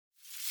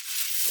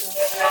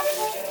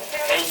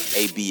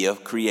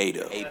ABF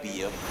Creative.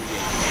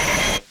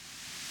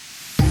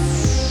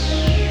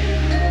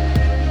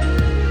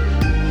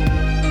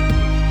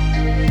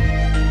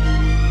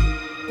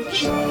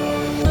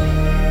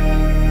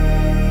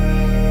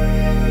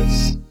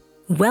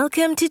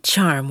 Welcome to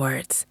Charm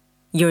Words,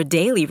 your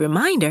daily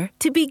reminder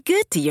to be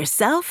good to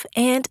yourself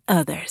and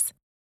others.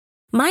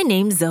 My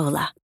name's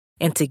Zola,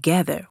 and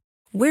together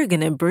we're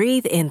going to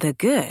breathe in the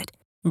good,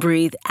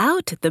 breathe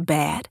out the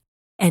bad,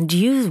 and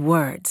use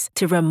words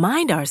to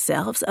remind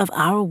ourselves of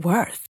our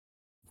worth.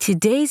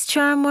 Today's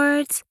charm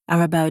words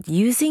are about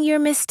using your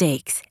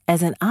mistakes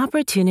as an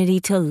opportunity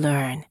to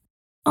learn.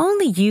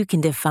 Only you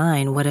can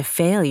define what a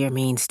failure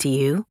means to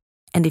you,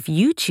 and if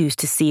you choose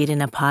to see it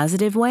in a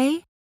positive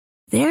way,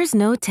 there's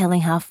no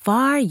telling how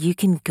far you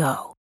can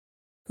go.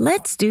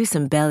 Let's do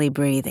some belly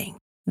breathing.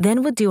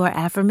 Then we'll do our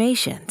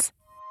affirmations.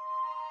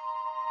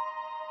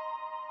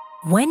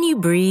 When you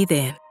breathe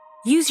in,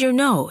 use your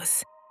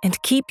nose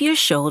and keep your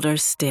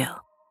shoulders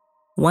still.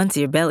 Once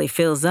your belly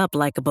fills up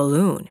like a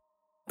balloon,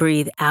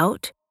 breathe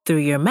out through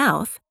your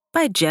mouth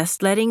by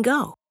just letting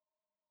go.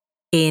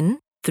 In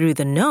through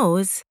the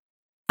nose,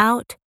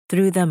 out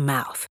through the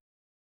mouth.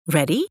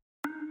 Ready?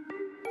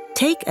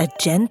 Take a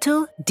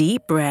gentle,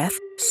 deep breath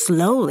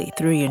slowly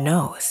through your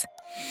nose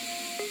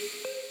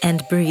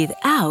and breathe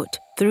out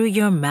through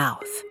your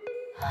mouth.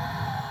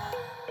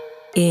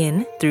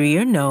 In through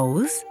your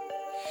nose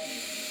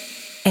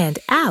and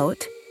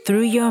out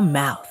through your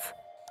mouth.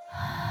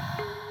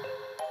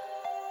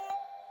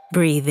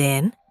 Breathe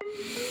in.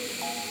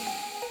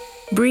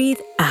 Breathe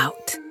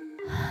out.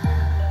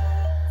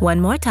 One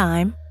more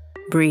time.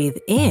 Breathe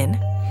in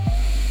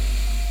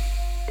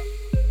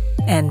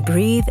and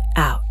breathe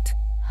out.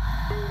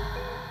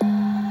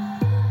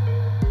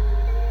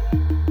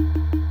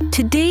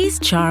 Today's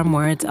charm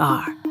words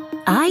are,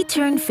 I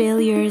turn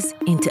failures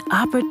into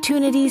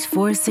opportunities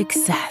for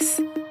success.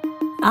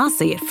 I'll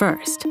say it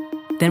first,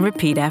 then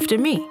repeat after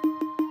me.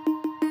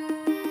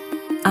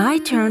 I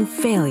turn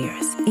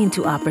failures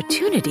into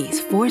opportunities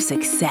for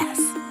success.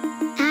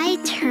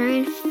 I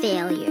turn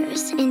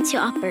failures into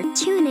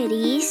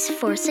opportunities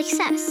for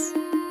success.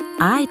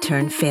 I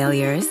turn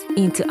failures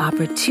into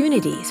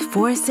opportunities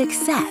for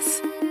success.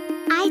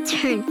 I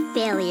turn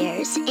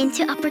failures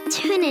into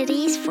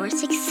opportunities for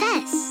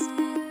success.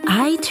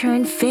 I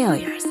turn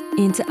failures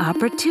into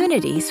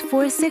opportunities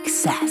for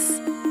success.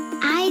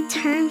 I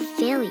turn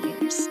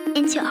failures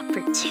into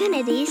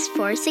opportunities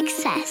for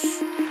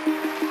success.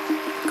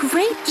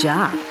 Great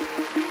job!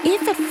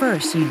 If at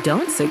first you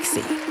don't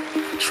succeed,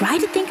 try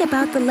to think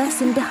about the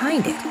lesson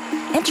behind it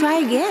and try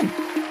again.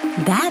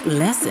 That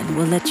lesson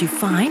will let you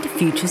find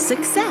future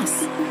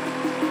success.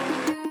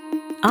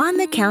 On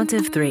the count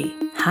of 3,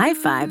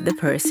 high-five the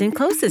person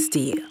closest to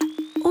you.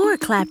 Or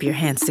clap your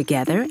hands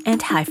together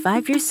and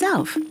high-five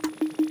yourself.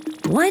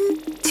 1,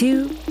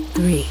 2,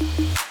 3.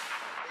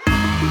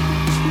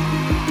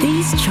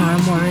 These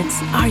charm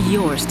words are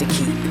yours to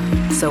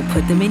keep, so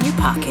put them in your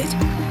pocket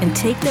and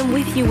take them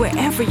with you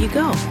wherever you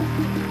go.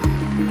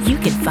 You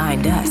can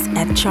find us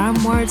at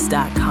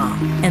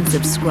charmwords.com and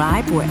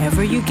subscribe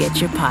wherever you get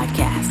your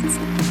podcasts.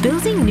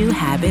 Building new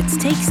habits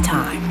takes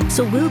time,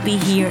 so we'll be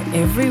here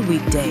every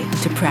weekday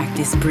to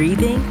practice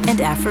breathing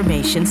and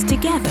affirmations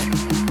together.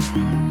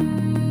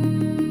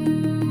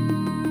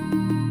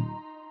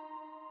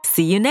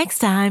 See you next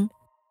time.